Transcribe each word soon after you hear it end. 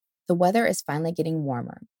the weather is finally getting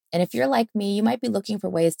warmer. And if you're like me, you might be looking for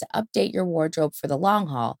ways to update your wardrobe for the long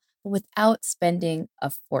haul, but without spending a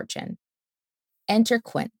fortune. Enter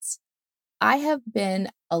Quince. I have been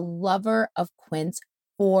a lover of Quince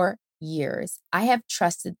for years. I have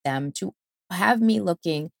trusted them to have me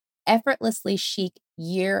looking effortlessly chic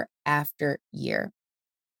year after year.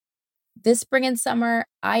 This spring and summer,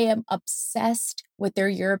 I am obsessed with their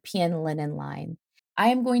European linen line. I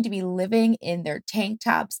am going to be living in their tank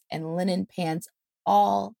tops and linen pants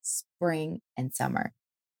all spring and summer.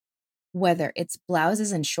 Whether it's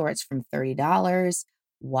blouses and shorts from $30,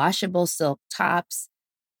 washable silk tops,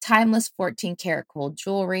 timeless 14-karat gold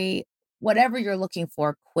jewelry, whatever you're looking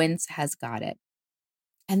for, Quince has got it.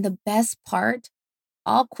 And the best part,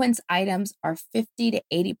 all Quince items are 50 to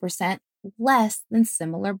 80% less than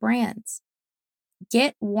similar brands.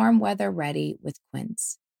 Get warm weather ready with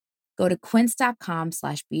Quince. Go to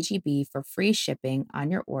quince.com/BGB for free shipping on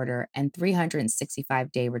your order and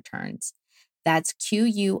 365-day returns. That's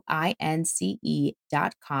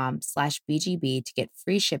QUINCE.com/BGB to get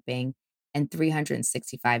free shipping and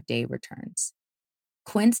 365-day returns.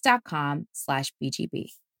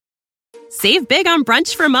 Quince.com/BGB. Save big on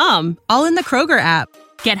brunch for mom, all in the Kroger app.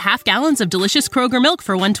 Get half gallons of delicious Kroger milk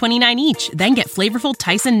for $1.29 each. Then get flavorful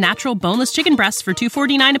Tyson natural boneless chicken breasts for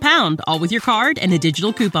 $2.49 a pound, all with your card and a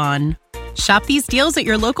digital coupon. Shop these deals at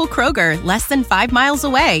your local Kroger, less than 5 miles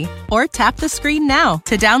away. Or tap the screen now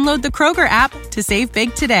to download the Kroger app to save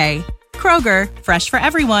big today. Kroger, fresh for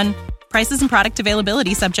everyone. Prices and product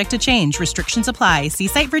availability subject to change. Restrictions apply. See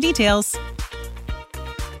site for details.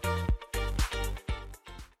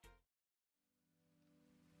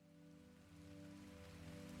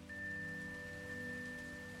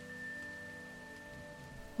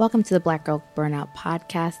 Welcome to the Black Girl Burnout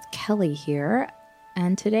Podcast. Kelly here.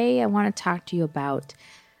 And today I want to talk to you about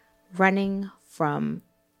running from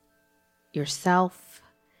yourself,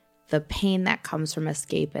 the pain that comes from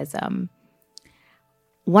escapism.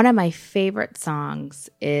 One of my favorite songs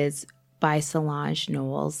is by Solange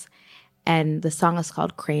Knowles, and the song is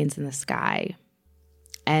called Cranes in the Sky.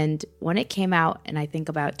 And when it came out, and I think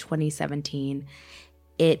about 2017,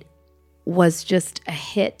 it was just a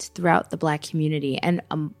hit throughout the Black community and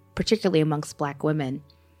particularly amongst Black women,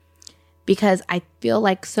 because I feel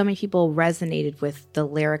like so many people resonated with the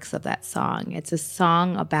lyrics of that song. It's a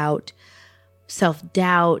song about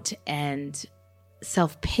self-doubt and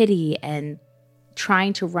self-pity and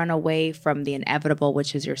trying to run away from the inevitable,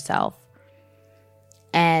 which is yourself.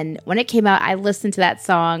 And when it came out, I listened to that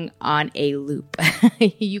song on a loop.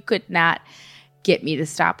 You could not get me to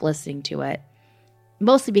stop listening to it.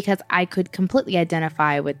 Mostly because I could completely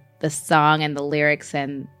identify with the song and the lyrics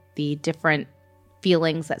and the different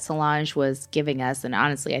feelings that Solange was giving us. And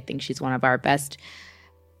honestly, I think she's one of our best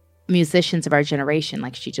musicians of our generation.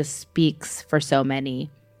 Like, she just speaks for so many.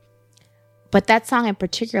 But that song in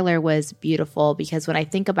particular was beautiful because when I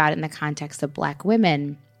think about it in the context of Black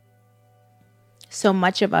women, so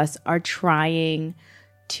much of us are trying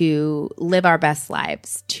to live our best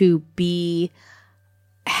lives, to be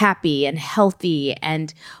happy and healthy,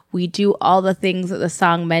 and we do all the things that the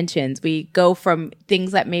song mentions. We go from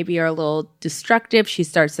things that maybe are a little destructive. She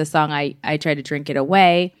starts the song, I try to drink it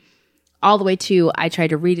away, all the way to I try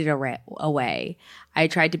to read it away. I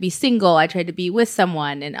tried to be single. I tried to be with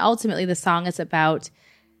someone. And ultimately the song is about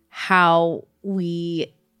how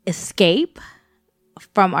we escape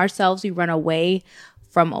from ourselves. We run away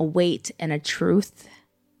from a weight and a truth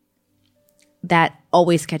that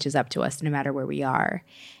always catches up to us no matter where we are.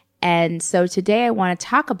 And so today I want to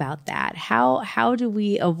talk about that. How do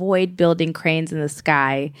we avoid building cranes in the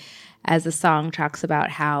sky, as the song talks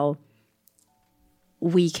about how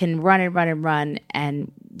we can run and run and run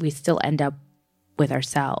and we still end up with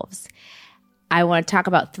ourselves. I want to talk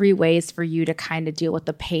about 3 ways for you to kind of deal with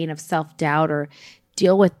the pain of self-doubt or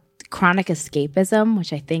deal with chronic escapism,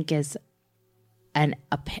 which I think is an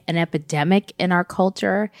epidemic in our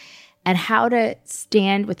culture, and how to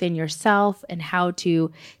stand within yourself and how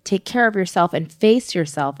to take care of yourself and face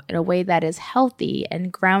yourself in a way that is healthy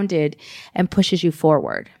and grounded and pushes you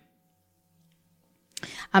forward.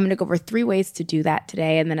 I'm going to go over 3 ways to do that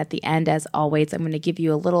today. And then at the end, as always, I'm going to give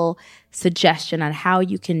you a little suggestion on how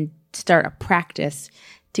you can start a practice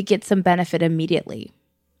to get some benefit immediately.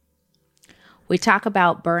 We talk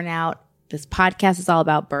about burnout. This podcast is all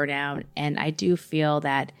about burnout. And I do feel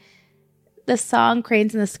that the song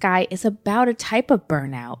Cranes in the Sky is about a type of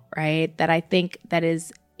burnout, right? That I think that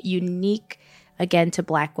is unique, again, to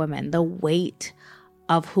Black women, the weight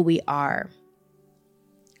of who we are.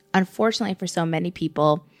 Unfortunately, for so many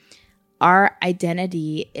people, our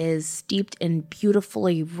identity is steeped in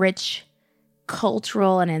beautifully rich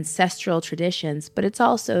cultural and ancestral traditions, but it's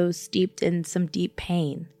also steeped in some deep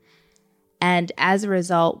pain. And as a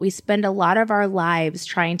result, we spend a lot of our lives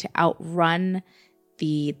trying to outrun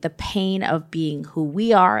the pain of being who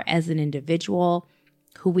we are as an individual,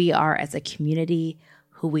 who we are as a community,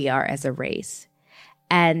 who we are as a race.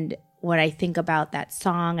 And when I think about that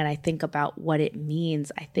song and I think about what it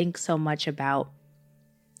means, I think so much about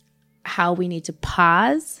how we need to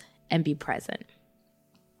pause and be present.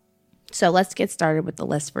 So let's get started with the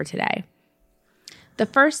list for today. The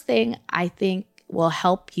first thing I think will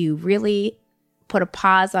help you really put a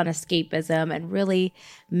pause on escapism and really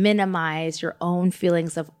minimize your own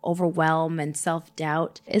feelings of overwhelm and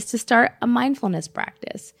self-doubt is to start a mindfulness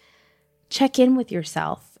practice. Check in with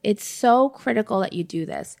yourself. It's so critical that you do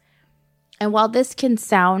this. And while this can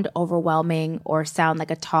sound overwhelming or sound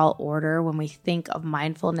like a tall order, when we think of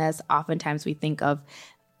mindfulness, oftentimes we think of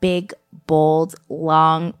big, bold,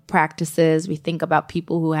 long practices. We think about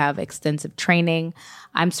people who have extensive training.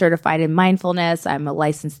 I'm certified in mindfulness. I'm a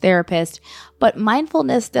licensed therapist. But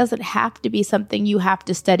mindfulness doesn't have to be something you have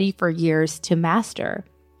to study for years to master.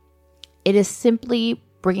 It is simply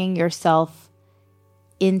bringing yourself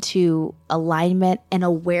into alignment and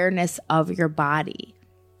awareness of your body.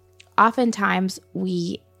 Oftentimes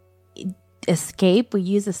we escape. We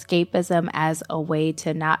use escapism as a way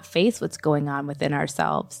to not face what's going on within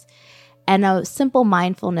ourselves. And a simple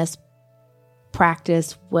mindfulness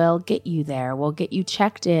practice will get you there, will get you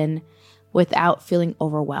checked in without feeling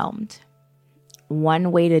overwhelmed.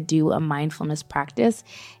 One way to do a mindfulness practice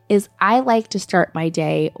is I like to start my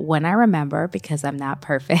day when I remember, because I'm not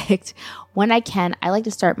perfect. When I can, I like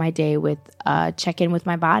to start my day with check in with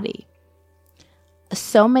my body.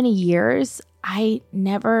 So many years, I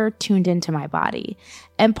never tuned into my body.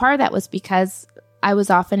 And part of that was because I was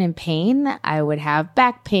often in pain. I would have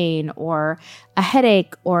back pain or a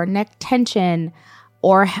headache or neck tension,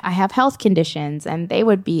 or I have health conditions and they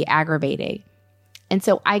would be aggravating. And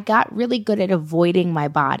so I got really good at avoiding my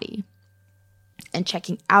body and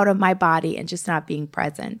checking out of my body and just not being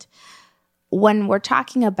present. When we're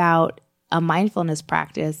talking about a mindfulness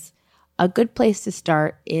practice, a good place to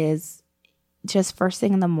start is just first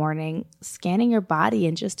thing in the morning, scanning your body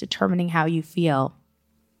and just determining how you feel.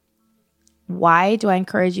 Why do I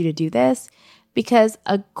encourage you to do this? Because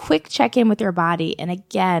a quick check-in with your body, and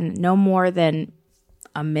again, no more than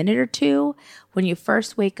a minute or two when you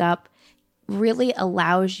first wake up, really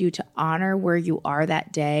allows you to honor where you are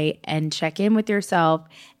that day and check in with yourself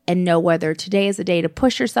and know whether today is a day to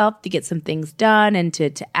push yourself to get some things done and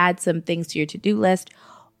to add some things to your to-do list,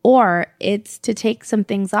 or it's to take some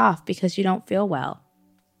things off because you don't feel well.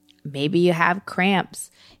 Maybe you have cramps,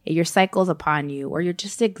 your cycle's upon you, or you're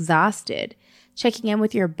just exhausted. Checking in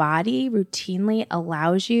with your body routinely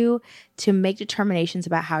allows you to make determinations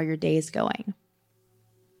about how your day is going.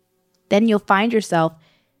 Then you'll find yourself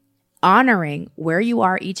honoring where you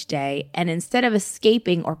are each day, and instead of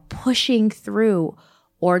escaping or pushing through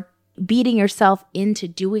or beating yourself into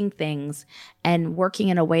doing things and working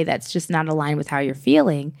in a way that's just not aligned with how you're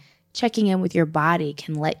feeling, checking in with your body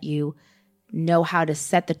can let you know how to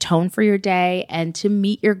set the tone for your day and to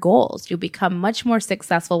meet your goals. You'll become much more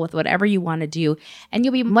successful with whatever you want to do, and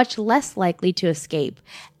you'll be much less likely to escape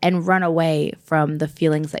and run away from the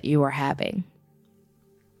feelings that you are having.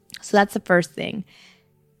 So that's the first thing.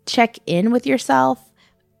 Check in with yourself,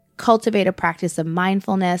 cultivate a practice of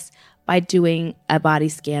mindfulness by doing a body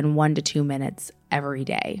scan 1 to 2 minutes every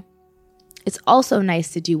day. It's also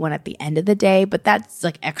nice to do one at the end of the day, but that's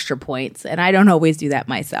like extra points, and I don't always do that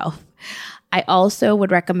myself. I also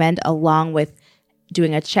would recommend, along with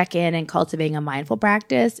doing a check-in and cultivating a mindful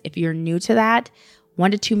practice, if you're new to that,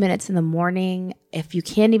 1 to 2 minutes in the morning. If you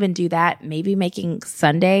can't even do that, maybe making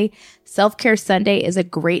Sunday. Self-Care Sunday is a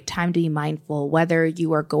great time to be mindful, whether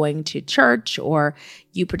you are going to church or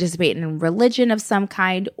you participate in religion of some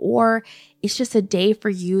kind, or it's just a day for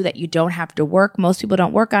you that you don't have to work. Most people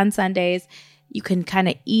don't work on Sundays. You can kind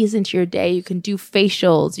of ease into your day. You can do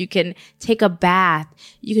facials. You can take a bath.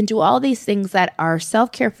 You can do all these things that are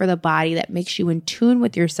self-care for the body that makes you in tune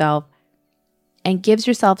with yourself and gives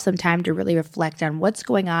yourself some time to really reflect on what's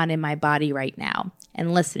going on in my body right now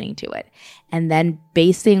and listening to it. And then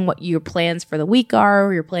basing what your plans for the week are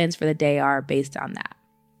or your plans for the day are based on that.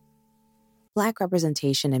 Black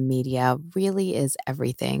representation in media really is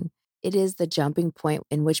everything. It is the jumping point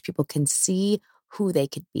in which people can see who they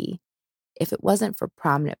could be. If it wasn't for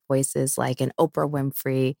prominent voices like an Oprah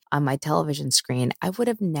Winfrey on my television screen, I would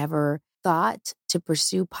have never thought to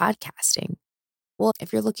pursue podcasting. Well,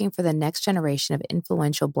 if you're looking for the next generation of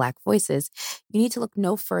influential Black voices, you need to look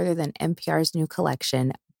no further than NPR's new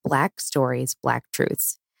collection, Black Stories, Black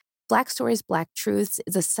Truths. Black Stories, Black Truths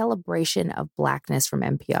is a celebration of Blackness from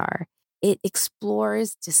NPR. It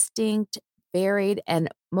explores distinct, varied, and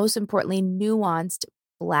most importantly, nuanced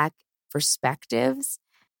Black perspectives.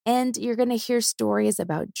 And you're going to hear stories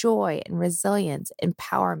about joy and resilience,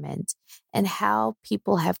 empowerment, and how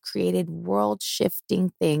people have created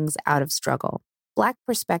world-shifting things out of struggle. Black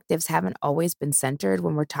perspectives haven't always been centered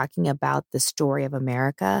when we're talking about the story of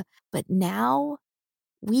America, but now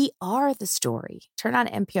we are the story. Turn on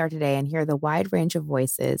NPR today and hear the wide range of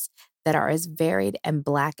voices that are as varied and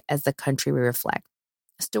Black as the country we reflect.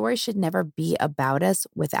 A story should never be about us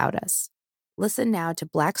without us. Listen now to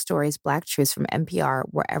Black Stories, Black Truths from NPR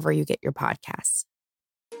wherever you get your podcasts.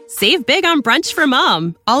 Save big on brunch for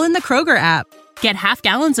mom, all in the Kroger app. Get half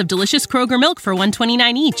gallons of delicious Kroger milk for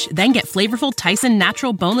 $1.29 each. Then get flavorful Tyson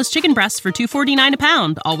natural boneless chicken breasts for $2.49 a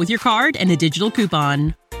pound, all with your card and a digital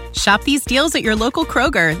coupon. Shop these deals at your local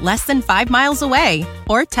Kroger, less than 5 miles away.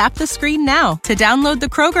 Or tap the screen now to download the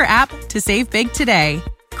Kroger app to save big today.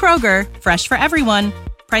 Kroger, fresh for everyone.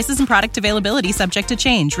 Prices and product availability subject to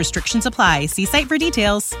change. Restrictions apply. See site for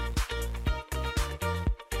details.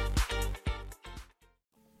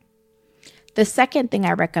 The second thing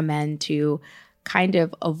I recommend to kind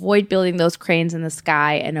of avoid building those cranes in the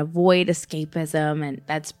sky and avoid escapism, and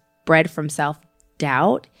that's bred from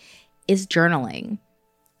self-doubt, is journaling.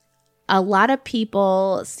 A lot of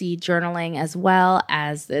people see journaling as well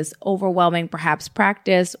as this overwhelming, perhaps,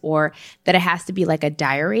 practice, or that it has to be like a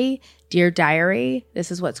diary. Dear diary,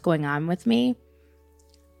 this is what's going on with me.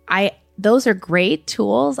 Those are great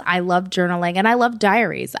tools. I love journaling and I love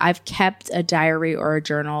diaries. I've kept a diary or a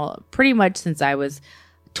journal pretty much since I was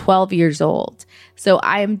 12 years old. So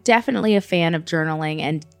I am definitely a fan of journaling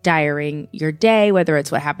and diarying your day, whether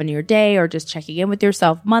it's what happened to your day or just checking in with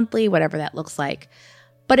yourself monthly, whatever that looks like.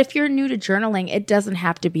 But if you're new to journaling, it doesn't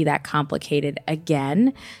have to be that complicated.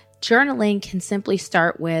 Again, journaling can simply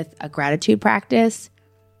start with a gratitude practice,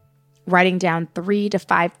 writing down 3 to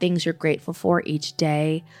 5 things you're grateful for each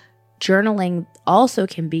day. Journaling also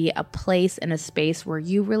can be a place and a space where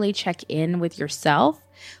you really check in with yourself.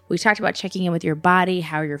 We talked about checking in with your body,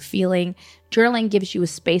 how you're feeling. Journaling gives you a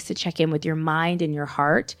space to check in with your mind and your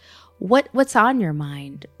heart. What's on your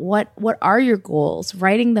mind? What are your goals?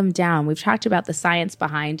 Writing them down. We've talked about the science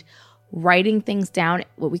behind writing things down,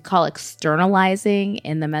 what we call externalizing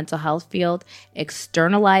in the mental health field,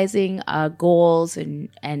 externalizing goals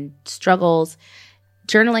and struggles.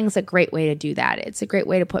 Journaling is a great way to do that. It's a great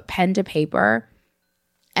way to put pen to paper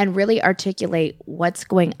and really articulate what's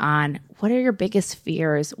going on. What are your biggest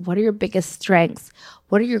fears? What are your biggest strengths?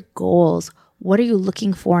 What are your goals? What are you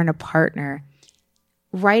looking for in a partner?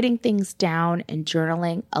 Writing things down and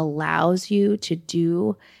journaling allows you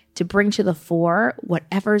to bring to the fore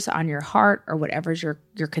whatever's on your heart or whatever's your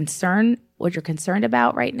concern, what you're concerned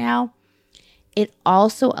about right now. It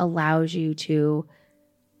also allows you to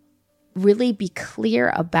really be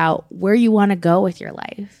clear about where you want to go with your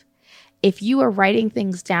life. If you are writing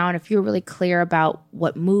things down, if you're really clear about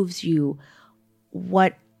what moves you,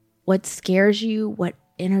 what scares you, what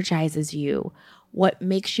energizes you, what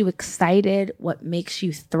makes you excited, what makes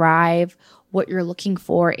you thrive, what you're looking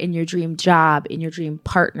for in your dream job, in your dream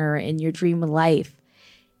partner, in your dream life.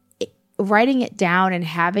 Writing it down and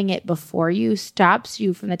having it before you stops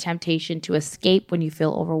you from the temptation to escape when you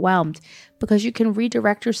feel overwhelmed, because you can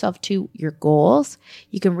redirect yourself to your goals.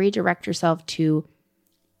 You can redirect yourself to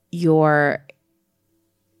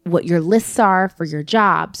what your lists are for your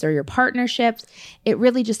jobs or your partnerships. It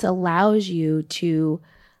really just allows you to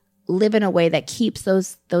live in a way that keeps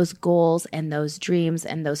those goals and those dreams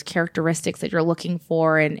and those characteristics that you're looking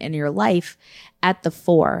for in your life at the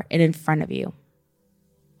fore and in front of you.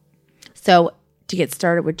 So to get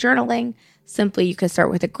started with journaling, simply you can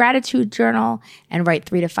start with a gratitude journal and write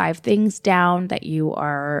 3 to 5 things down that you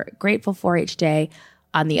are grateful for each day.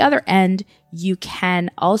 On the other end, you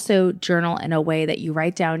can also journal in a way that you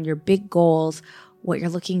write down your big goals, what you're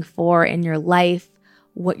looking for in your life,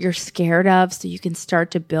 what you're scared of, so you can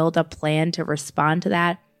start to build a plan to respond to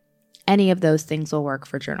that. Any of those things will work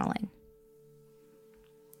for journaling.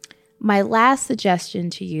 My last suggestion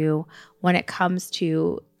to you when it comes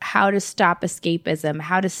to how to stop escapism,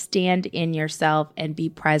 how to stand in yourself and be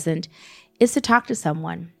present, is to talk to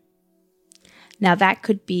someone. Now, that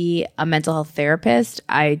could be a mental health therapist.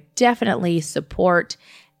 I definitely support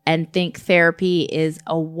and think therapy is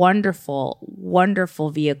a wonderful, wonderful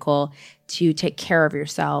vehicle to take care of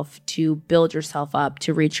yourself, to build yourself up,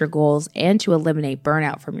 to reach your goals, and to eliminate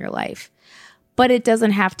burnout from your life. But it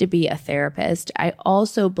doesn't have to be a therapist. I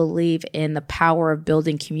also believe in the power of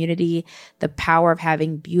building community, the power of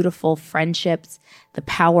having beautiful friendships, the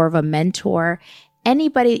power of a mentor.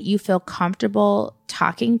 anybody that you feel comfortable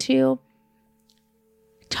talking to,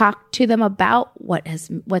 talk to them about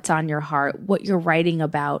what's on your heart, what you're writing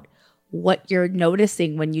about, what you're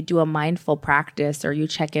noticing when you do a mindful practice or you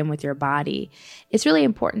check in with your body. It's really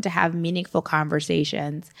important to have meaningful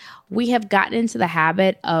conversations. We have gotten into the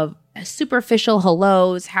habit of superficial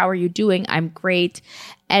hellos. How are you doing? I'm great.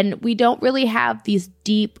 And we don't really have these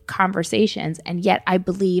deep conversations. And yet I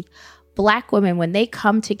believe Black women, when they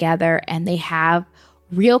come together and they have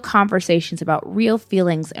real conversations about real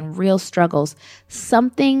feelings and real struggles,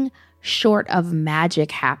 something short of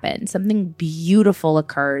magic happens. Something beautiful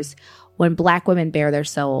occurs when Black women bare their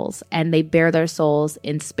souls, and they bare their souls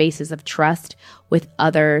in spaces of trust with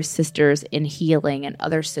other sisters in healing and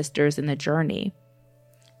other sisters in the journey.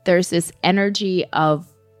 There's this energy of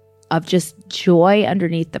just joy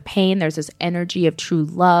underneath the pain. There's this energy of true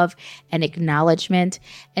love and acknowledgement.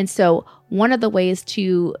 And so one of the ways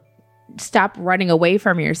to stop running away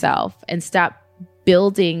from yourself and stop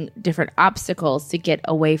building different obstacles to get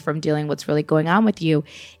away from dealing what's really going on with you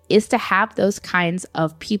is to have those kinds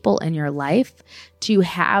of people in your life, to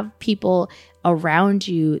have people around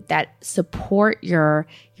you that support your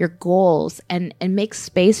goals and make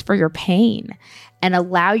space for your pain and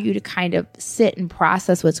allow you to kind of sit and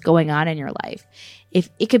process what's going on in your life. If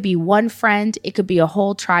it could be one friend, it could be a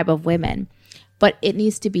whole tribe of women, but it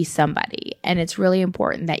needs to be somebody. And it's really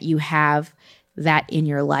important that you have that in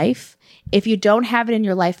your life. If you don't have it in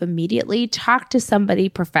your life immediately, talk to somebody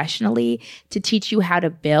professionally to teach you how to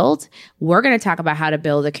build. We're going to talk about how to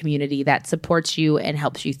build a community that supports you and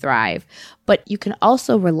helps you thrive. But you can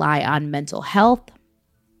also rely on mental health.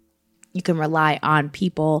 You can rely on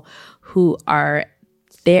people who are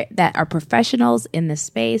there, that are professionals in this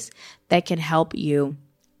space that can help you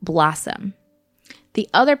blossom. The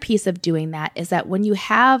other piece of doing that is that when you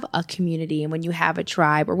have a community and when you have a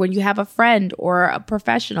tribe or when you have a friend or a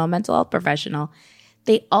professional, mental health professional,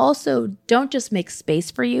 they also don't just make space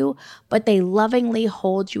for you, but they lovingly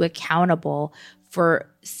hold you accountable for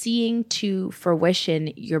seeing to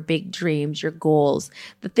fruition your big dreams, your goals,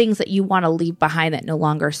 the things that you want to leave behind that no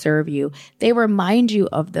longer serve you. They remind you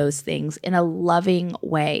of those things in a loving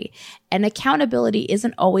way. And accountability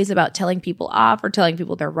isn't always about telling people off or telling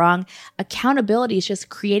people they're wrong. Accountability is just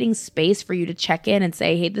creating space for you to check in and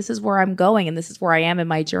say, hey, this is where I'm going and this is where I am in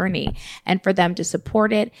my journey. And for them to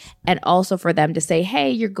support it, and also for them to say,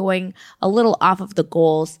 hey, you're going a little off of the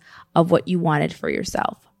goals of what you wanted for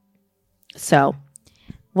yourself. So,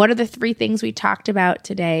 what are the 3 things we talked about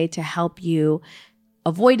today to help you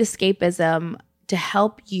avoid escapism, to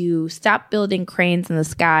help you stop building cranes in the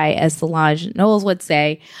sky, as Solange Knowles would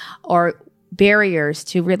say, or barriers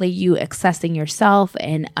to really you accessing yourself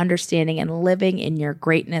and understanding and living in your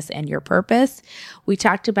greatness and your purpose? We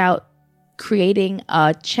talked about creating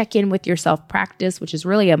a check-in with yourself practice, which is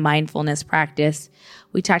really a mindfulness practice.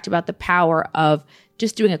 We talked about the power of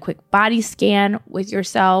just doing a quick body scan with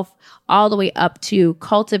yourself, all the way up to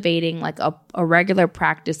cultivating like a regular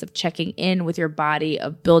practice of checking in with your body,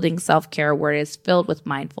 of building self-care where it is filled with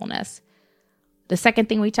mindfulness. The second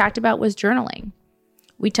thing we talked about was journaling.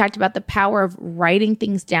 We talked about the power of writing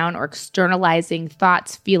things down or externalizing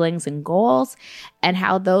thoughts, feelings, and goals, and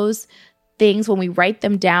how those things, when we write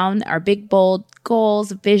them down, our big, bold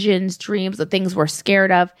goals, visions, dreams, the things we're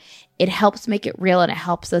scared of, it helps make it real and it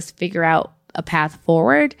helps us figure out a path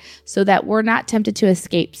forward so that we're not tempted to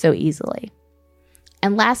escape so easily.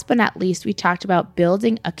 And last but not least, we talked about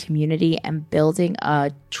building a community and building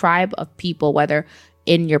a tribe of people, whether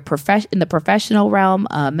in your in the professional realm,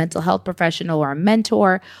 a mental health professional or a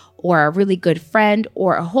mentor or a really good friend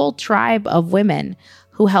or a whole tribe of women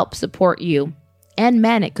who help support you, and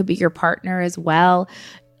men. It could be your partner as well.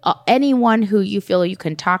 Anyone who you feel you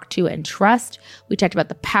can talk to and trust. We talked about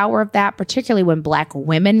the power of that, particularly when Black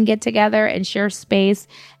women get together and share space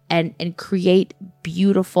and create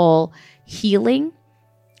beautiful healing.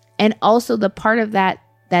 And also the part of that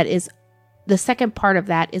is the second part of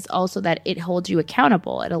that is also that it holds you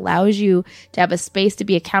accountable. It allows you to have a space to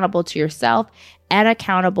be accountable to yourself and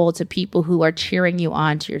accountable to people who are cheering you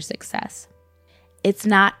on to your success. It's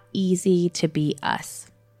not easy to be us.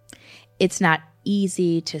 It's not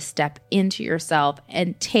easy to step into yourself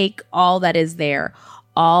and take all that is there,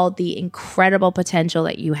 all the incredible potential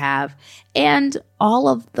that you have, and all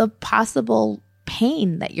of the possible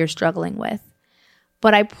pain that you're struggling with.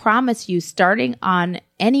 But I promise you, starting on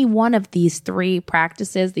any one of these 3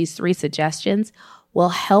 practices, these 3 suggestions, will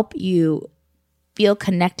help you feel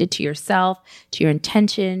connected to yourself, to your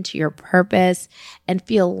intention, to your purpose, and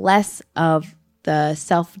feel less of the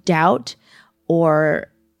self-doubt or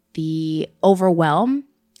the overwhelm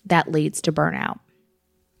that leads to burnout.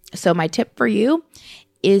 So my tip for you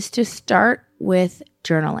is to start with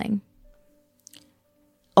journaling.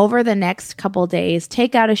 Over the next couple days,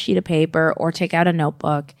 take out a sheet of paper or take out a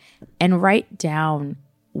notebook and write down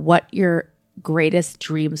what your greatest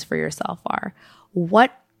dreams for yourself are.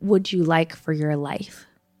 What would you like for your life?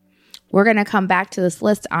 We're going to come back to this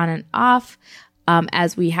list on and off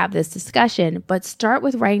as we have this discussion, but start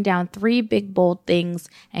with writing down 3 big, bold things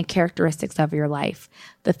and characteristics of your life,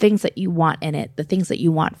 the things that you want in it, the things that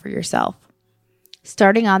you want for yourself.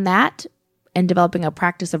 Starting on that and developing a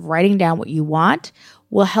practice of writing down what you want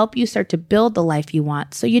will help you start to build the life you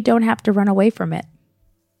want so you don't have to run away from it.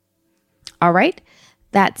 All right,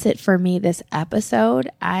 that's it for me this episode.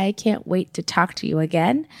 I can't wait to talk to you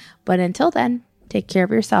again, but until then, take care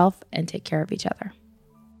of yourself and take care of each other.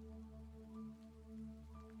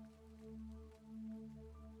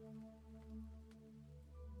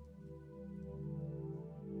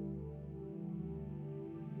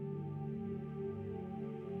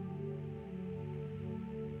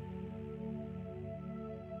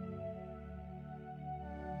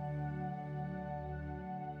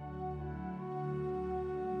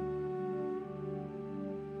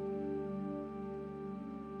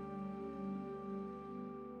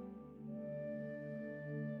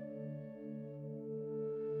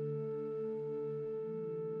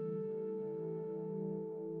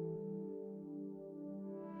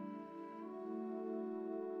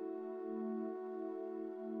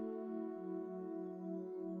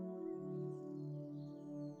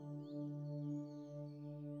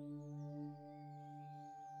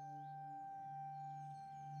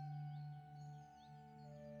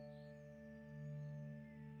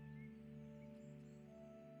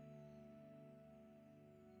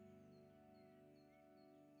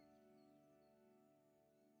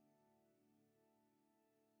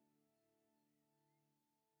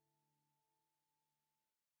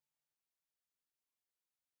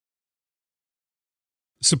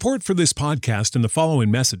 Support for this podcast and the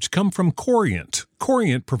following message come from Corient.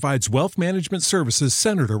 Corient provides wealth management services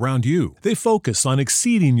centered around you. They focus on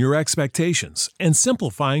exceeding your expectations and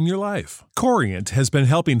simplifying your life. Corient has been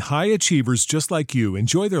helping high achievers just like you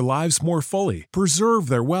enjoy their lives more fully, preserve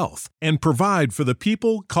their wealth, and provide for the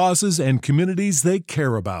people, causes, and communities they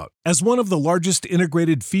care about. As one of the largest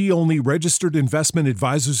integrated fee-only registered investment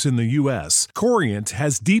advisors in the U.S., Corient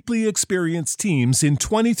has deeply experienced teams in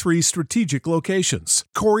 23 strategic locations.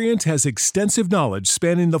 Corient has extensive knowledge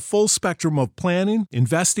spanning the full spectrum of planning,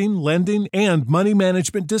 investing, lending, and money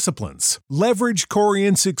management disciplines. Leverage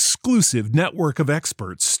Corient's exclusive network of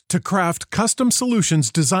experts to craft custom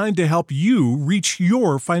solutions designed to help you reach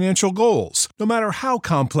your financial goals, no matter how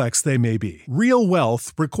complex they may be. Real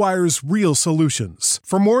wealth requires real solutions.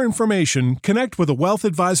 For more information, connect with a wealth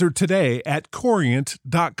advisor today at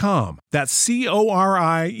Corient.com. That's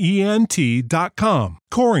Corient.com.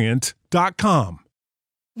 Corient.com.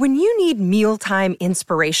 When you need mealtime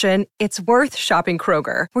inspiration, it's worth shopping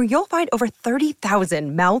Kroger, where you'll find over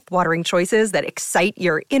 30,000 mouth-watering choices that excite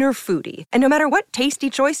your inner foodie. And no matter what tasty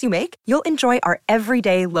choice you make, you'll enjoy our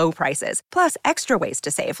everyday low prices, plus extra ways to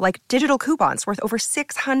save, like digital coupons worth over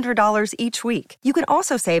 $600 each week. You can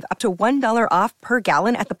also save up to $1 off per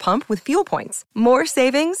gallon at the pump with fuel points. More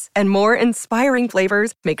savings and more inspiring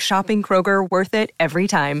flavors make shopping Kroger worth it every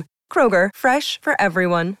time. Kroger, fresh for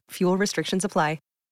everyone. Fuel restrictions apply.